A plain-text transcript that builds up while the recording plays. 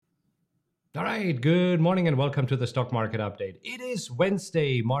All right, good morning and welcome to the stock market update. It is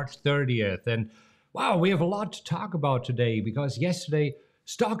Wednesday, March 30th, and wow, we have a lot to talk about today because yesterday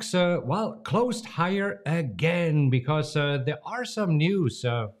stocks, closed higher again because there are some news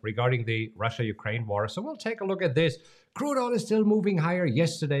regarding the Russia-Ukraine war. So we'll take a look at this. Crude oil is still moving higher.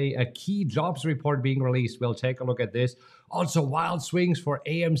 Yesterday, a key jobs report being released. We'll take a look at this. Also, wild swings for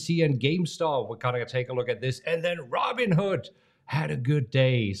AMC and GameStop. We're going to take a look at this. And then Robinhood had a good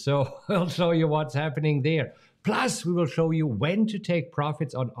day. So I'll show you what's happening there. Plus, we will show you when to take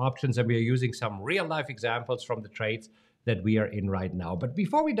profits on options, and we are using some real life examples from the trades that we are in right now. But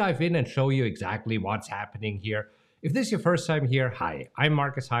before we dive in and show you exactly what's happening here, if this is your first time here, hi, I'm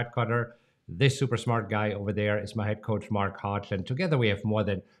Marcus Heitkotter. This super smart guy over there is my head coach, Mark Hodge. And together we have more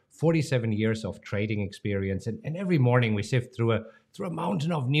than 47 years of trading experience. And every morning we sift through a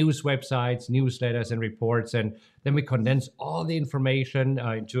mountain of news websites, newsletters, and reports. And then we condense all the information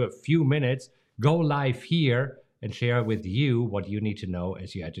into a few minutes, go live here, and share with you what you need to know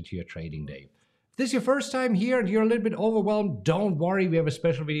as you head into your trading day. If this is your first time here and you're a little bit overwhelmed, don't worry. We have a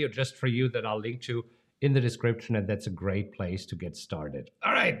special video just for you that I'll link to in the description, and that's a great place to get started.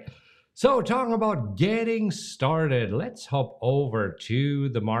 All right. So, talking about getting started, let's hop over to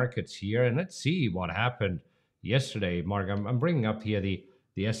the markets here and let's see what happened yesterday. Mark, I'm bringing up here the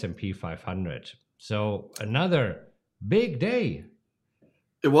S&P 500. So, another big day.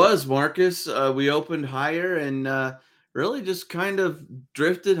 It was, Marcus. We opened higher and really just kind of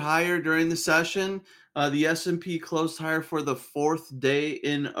drifted higher during the session. The S&P closed higher for the fourth day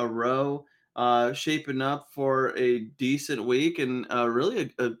in a row, shaping up for a decent week and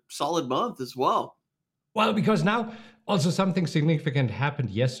really a solid month as well. Well, because now also something significant happened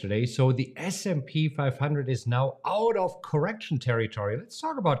yesterday. So the S&P 500 is now out of correction territory. Let's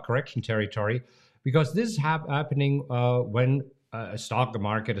talk about correction territory because this is happening when a stock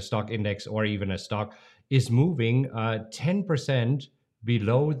market, a stock index, or even a stock is moving 10%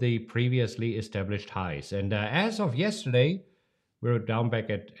 below the previously established highs. And as of yesterday, we're down back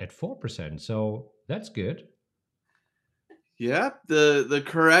at 4%. So that's good. Yeah, the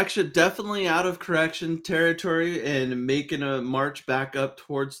correction definitely out of correction territory and making a march back up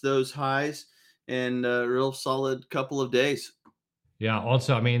towards those highs and a real solid couple of days. Yeah,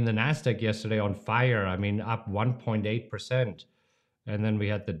 also, I mean, the Nasdaq yesterday on fire. I mean, up 1.8%. And then we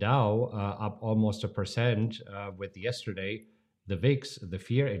had the Dow up almost a percent with yesterday. The VIX, the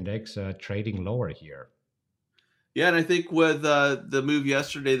fear index, trading lower here. Yeah, and I think with the move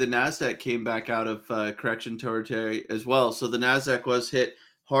yesterday, the Nasdaq came back out of correction territory as well. So the Nasdaq was hit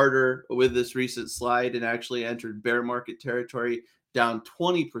harder with this recent slide and actually entered bear market territory, down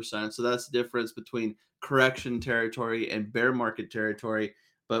 20%. So that's the difference between correction territory and bear market territory.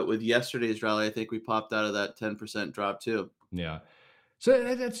 But with yesterday's rally, I think we popped out of that 10% drop too. Yeah. So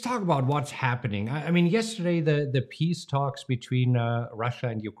let's talk about what's happening. I mean, yesterday the peace talks between Russia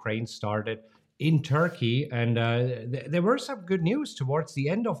and Ukraine started in Turkey, and there were some good news towards the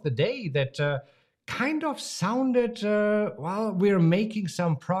end of the day that kind of sounded, we're making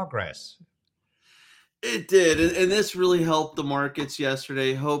some progress. It did, and this really helped the markets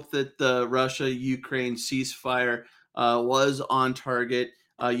yesterday. Hope that the Russia-Ukraine ceasefire was on target.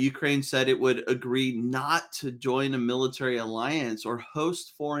 Ukraine said it would agree not to join a military alliance or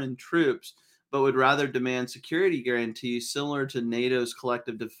host foreign troops, but would rather demand security guarantees similar to NATO's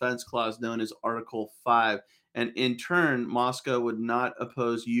collective defense clause known as Article 5. And in turn, Moscow would not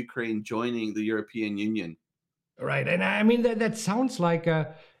oppose Ukraine joining the European Union. Right, and I mean that sounds like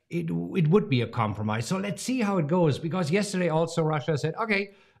it would be a compromise. So let's see how it goes. Because yesterday also Russia said,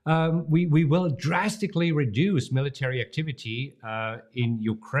 okay, we will drastically reduce military activity in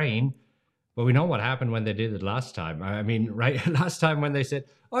Ukraine. But we know what happened when they did it last time. I mean, right, last time when they said,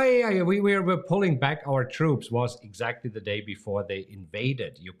 oh yeah, we're pulling back our troops was exactly the day before they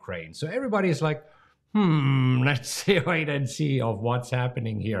invaded Ukraine. So everybody is like, let's see, wait and see of what's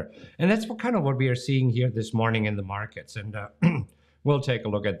happening here. And that's what we are seeing here this morning in the markets. And we'll take a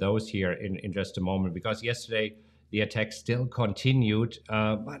look at those here in just a moment, because yesterday the attack still continued.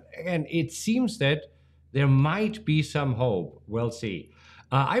 But again, it seems that there might be some hope. We'll see.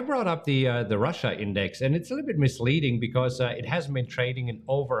 I brought up the Russia index, and it's a little bit misleading because it hasn't been trading in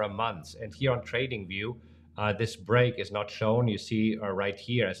over a month. And here on TradingView, this break is not shown. You see right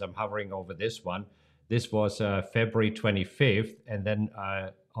here as I'm hovering over this one. This was February 25th, and then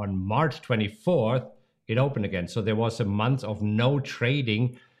on March 24th, it opened again. So there was a month of no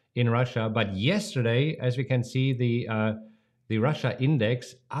trading in Russia. But yesterday, as we can see, the Russia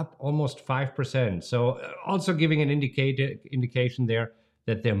index up almost 5%. So also giving an indication there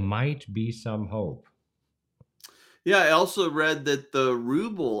that there might be some hope. Yeah, I also read that the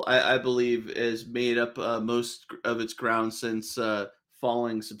ruble, I believe, is made up most of its ground since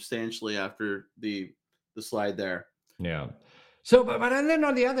falling substantially after the slide there. Yeah. So, but and then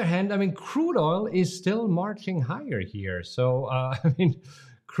on the other hand, I mean, crude oil is still marching higher here. So, I mean,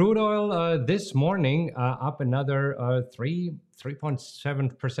 crude oil this morning up another 3.7%,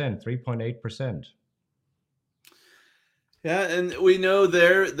 3.8%. Yeah, and we know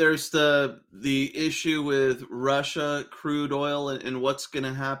there's the issue with Russia crude oil and what's going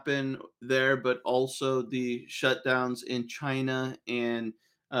to happen there, but also the shutdowns in China and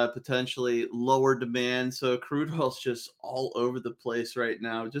potentially lower demand. So crude oil's just all over the place right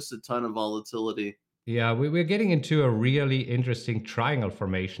now. Just a ton of volatility. Yeah, we're getting into a really interesting triangle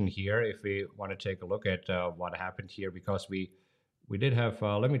formation here. If we want to take a look at what happened here, because we did have.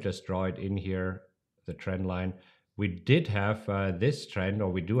 Let me just draw it in here, the trend line. We did have this trend,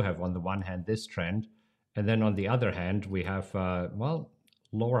 or we do have on the one hand this trend, and then on the other hand we have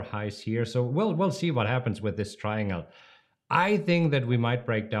lower highs here. So we'll see what happens with this triangle. I think that we might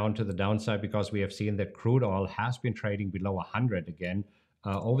break down to the downside because we have seen that crude oil has been trading below 100 again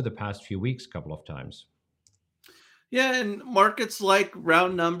over the past few weeks, couple of times. Yeah, and markets like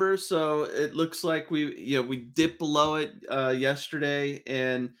round numbers, so it looks like we dipped below it yesterday,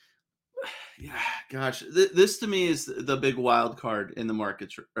 and yeah, gosh, this to me is the big wild card in the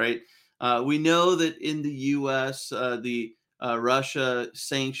markets, right? We know that in the U.S., the Russia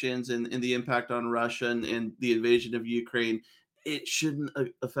sanctions and the impact on Russia and the invasion of Ukraine, it shouldn't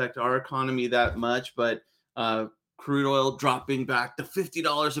affect our economy that much. But crude oil dropping back to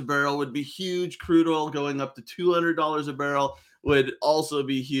 $50 a barrel would be huge. Crude oil going up to $200 a barrel would also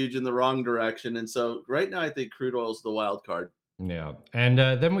be huge in the wrong direction. And so, right now, I think crude oil is the wild card. Yeah. And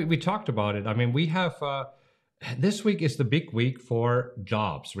then we talked about it. I mean, we have this week is the big week for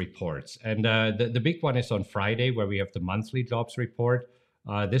jobs reports. And the big one is on Friday, where we have the monthly jobs report.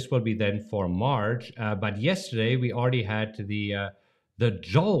 This will be then for March. But yesterday, we already had the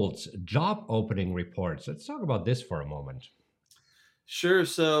JOLTS job opening reports. Let's talk about this for a moment. Sure.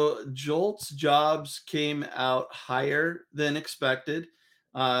 So Jolt's jobs came out higher than expected,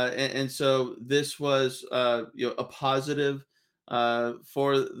 and so this was a positive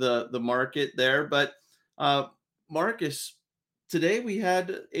for the market there. But uh, Marcus, today we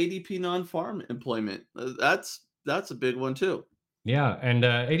had ADP non-farm employment. That's a big one too. Yeah, and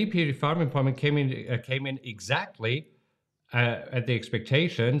ADP farm employment came in exactly at the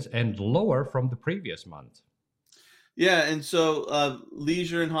expectations and lower from the previous month. Yeah, and so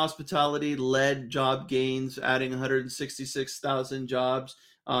leisure and hospitality led job gains, adding 166,000 jobs.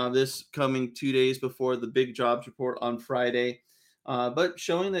 This coming 2 days before the big jobs report on Friday, but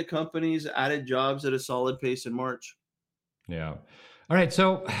showing that companies added jobs at a solid pace in March. Yeah. All right.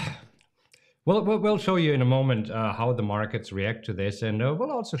 So we'll show you in a moment how the markets react to this, and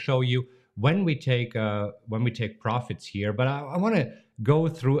we'll also show you when we take profits here. But I want to go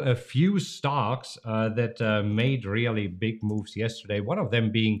through a few stocks that made really big moves yesterday. One of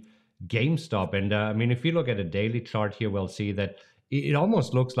them being GameStop, and I mean, if you look at a daily chart here, we'll see that it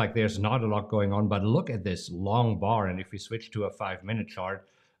almost looks like there's not a lot going on. But look at this long bar, and if we switch to a 5-minute chart,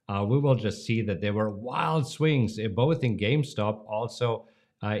 we will just see that there were wild swings both in GameStop, also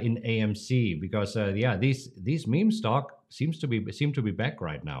in AMC, because yeah, these meme stock seem to be back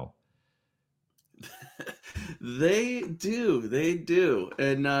right now. They do,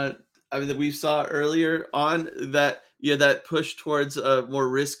 and I mean we saw earlier on that that push towards more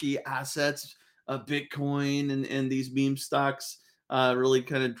risky assets, Bitcoin and these meme stocks really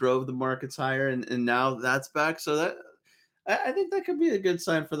kind of drove the markets higher, and now that's back. So that I think that could be a good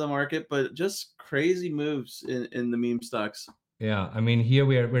sign for the market, but just crazy moves in the meme stocks. Yeah, I mean, here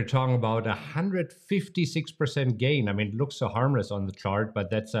we're talking about 156% gain. I mean, it looks so harmless on the chart,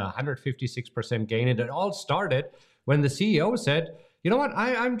 but that's 156% gain. And it all started when the CEO said, you know what,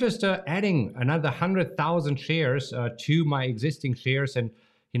 I'm just adding another 100,000 shares to my existing shares. And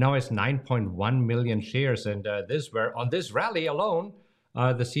he now has 9.1 million shares. And on this rally alone,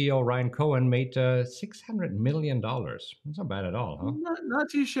 the CEO, Ryan Cohen, made $600 million. That's not bad at all, huh?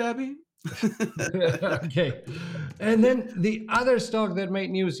 Not too shabby. Okay. And then the other stock that made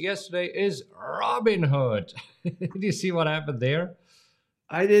news yesterday is Robinhood. Did you see what happened there?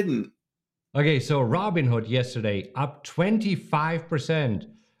 I didn't. Okay, so Robinhood yesterday up 25%.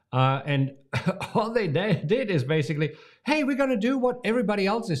 And all they did is basically, hey, we're going to do what everybody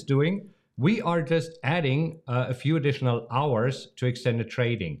else is doing. We are just adding a few additional hours to extended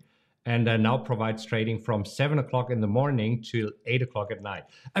trading, and now provides trading from 7 o'clock in the morning till 8 o'clock at night.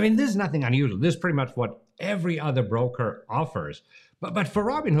 I mean, this is nothing unusual. This is pretty much what every other broker offers. But for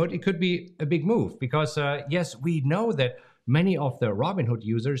Robinhood, it could be a big move because, yes, we know that many of the Robinhood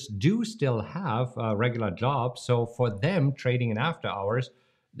users do still have regular jobs. So for them, trading in after hours,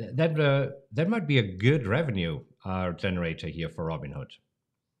 that might be a good revenue generator here for Robinhood.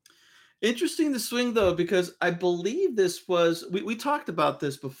 Interesting to swing though, because I believe this was we talked about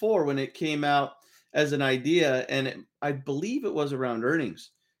this before when it came out as an idea, and I believe it was around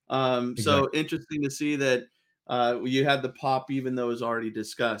earnings. So Exactly. interesting to see that you had the pop, even though it was already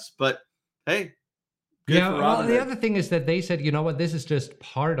discussed. But hey, good for Yeah, well, the Robinhood. other thing is that they said, you know what, this is just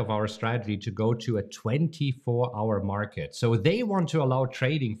part of our strategy to go to a 24-hour market. So they want to allow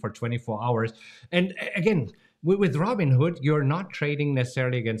trading for 24 hours. And again, with Robinhood, you're not trading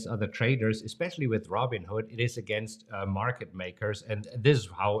necessarily against other traders, especially with Robinhood, it is against market makers. And this is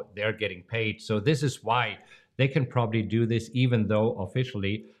how they're getting paid. So this is why they can probably do this, even though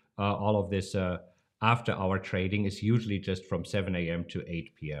officially all of this after hour trading is usually just from 7 a.m. to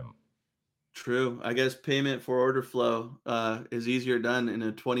 8 p.m. True. I guess payment for order flow is easier done in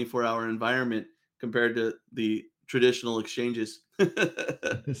a 24-hour environment compared to the traditional exchanges.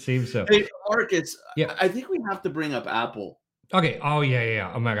 It seems so. Hey, Marcus, Yeah. I think we have to bring up Apple. Okay. Oh yeah, yeah,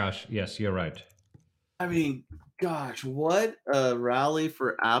 yeah. Oh my gosh. Yes, you're right. I mean, gosh, what a rally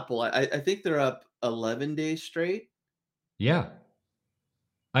for Apple. I think they're up 11 days straight. Yeah.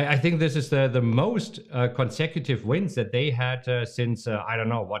 I think this is the most consecutive wins that they had since I don't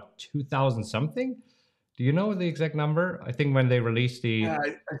know what 2000 something. Do you know the exact number? I think when they released Yeah,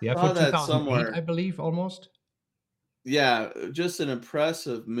 I the saw iPhone that 2008, I somewhere. believe almost. Yeah, just an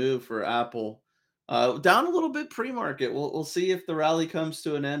impressive move for Apple. Down a little bit pre-market. We'll see if the rally comes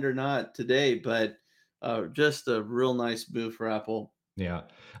to an end or not today, but just a real nice move for Apple. Yeah,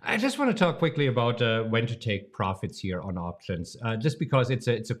 I just want to talk quickly about when to take profits here on options, just because it's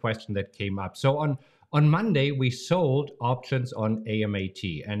a question that came up. So on Monday we sold options on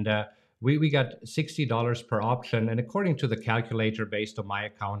AMAT, and we got $60 per option. And according to the calculator, based on my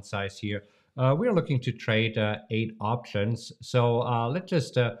account size here, we're looking to trade 8 options. So let's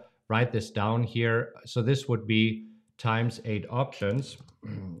just write this down here. So this would be times 8 options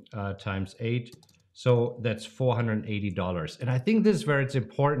times 8. So that's $480. And I think this is where it's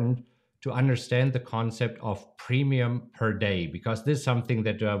important to understand the concept of premium per day, because this is something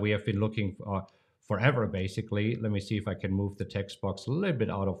that we have been looking for forever, basically. Let me see if I can move the text box a little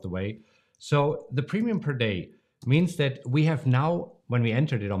bit out of the way. So the premium per day means that we have now, when we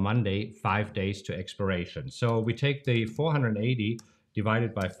entered it on Monday, 5 days to expiration. So we take the 480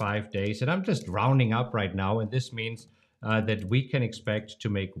 divided by 5 days, and I'm just rounding up right now, and this means that we can expect to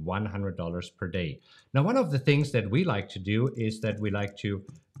make $100 per day. Now, one of the things that we like to do is that we like to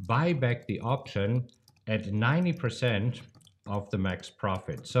buy back the option at 90% of the max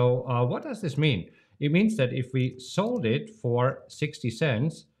profit. So, what does this mean? It means that if we sold it for 60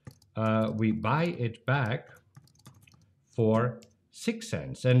 cents, we buy it back for 6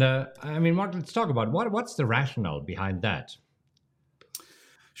 cents. And I mean, Mark, let's talk about what's the rationale behind that?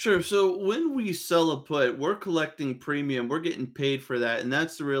 Sure. So when we sell a put, we're collecting premium. We're getting paid for that. And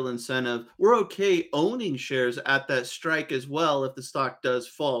that's the real incentive. We're okay owning shares at that strike as well if the stock does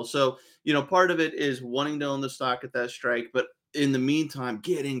fall. So, part of it is wanting to own the stock at that strike, but in the meantime,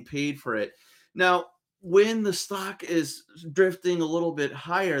 getting paid for it. Now, when the stock is drifting a little bit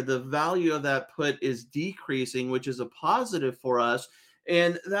higher, the value of that put is decreasing, which is a positive for us.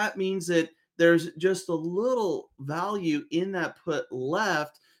 And that means that there's just a little value in that put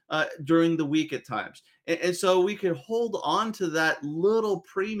left during the week at times. And so we could hold on to that little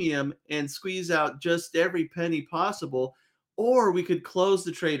premium and squeeze out just every penny possible. Or we could close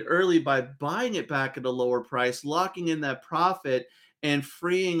the trade early by buying it back at a lower price, locking in that profit, and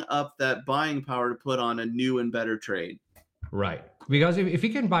freeing up that buying power to put on a new and better trade. Right. Because if we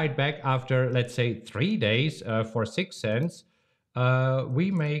can buy it back after, let's say, 3 days for 6 cents,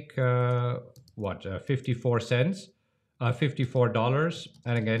 we make what, 54 cents, $54,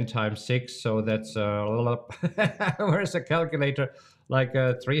 and again times 6. So that's where's the calculator? Like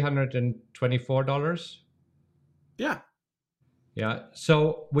 $324. Yeah. Yeah.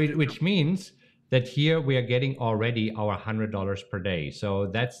 So which means that here we are getting already our $100 per day. So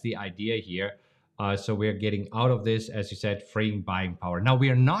that's the idea here. So we're getting out of this, as you said, freeing buying power. Now we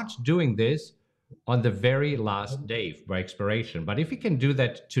are not doing this on the very last day by expiration. But if we can do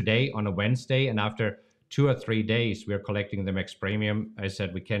that today on a Wednesday, and after 2 or 3 days we're collecting the max premium, I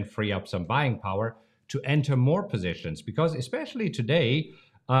said we can free up some buying power to enter more positions. Because especially today,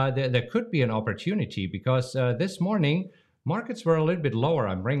 there could be an opportunity, because this morning markets were a little bit lower.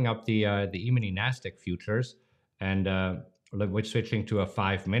 I'm bringing up the E-mini Nasdaq futures, and we're switching to a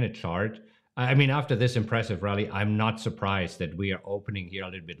 5-minute chart. I mean, after this impressive rally, I'm not surprised that we are opening here a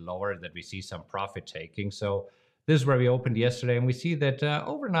little bit lower, that we see some profit taking. So this is where we opened yesterday, and we see that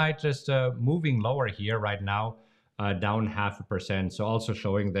overnight just moving lower here right now, down 0.5%. So also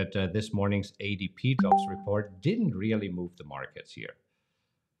showing that this morning's ADP jobs report didn't really move the markets here.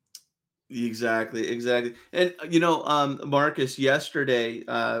 Exactly, exactly. And Marcus, yesterday,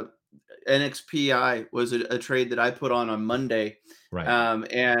 NXPI was a trade that I put on Monday, Right.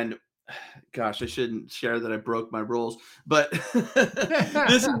 and gosh, I shouldn't share that I broke my rules, but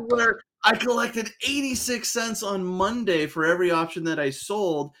this is where I collected 86 cents on Monday for every option that I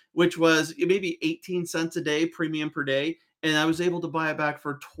sold, which was maybe 18 cents a day premium per day. And I was able to buy it back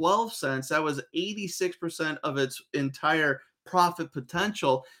for 12 cents. That was 86% of its entire profit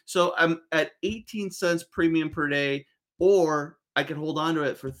potential. So I'm at 18 cents premium per day, or I could hold on to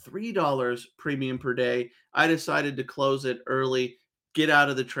it for $3 premium per day. I decided to close it early, get out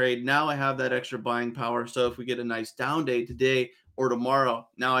of the trade. Now I have that extra buying power. So if we get a nice down day today or tomorrow,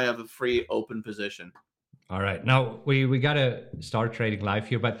 now I have a free open position. All right. Now we got to start trading live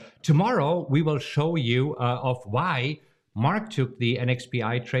here, but tomorrow we will show you of why Mark took the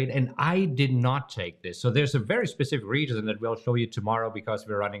NXPI trade and I did not take this. So there's a very specific reason that we'll show you tomorrow because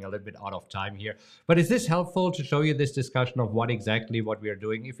we're running a little bit out of time here. But is this helpful to show you this discussion of what we are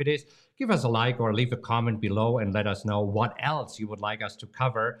doing? If it is, give us a like or leave a comment below and let us know what else you would like us to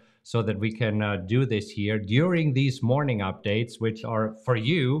cover so that we can do this here during these morning updates, which are for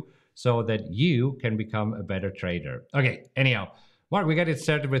you, so that you can become a better trader. Okay, anyhow, Mark, we got it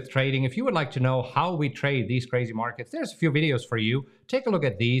started with trading. If you would like to know how we trade these crazy markets, there's a few videos for you. Take a look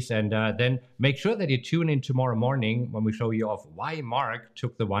at these and then make sure that you tune in tomorrow morning when we show you of why Mark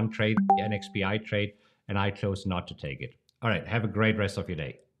took the one trade, the NXPI trade, and I chose not to take it. All right, have a great rest of your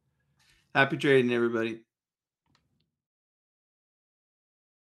day. Happy trading, everybody.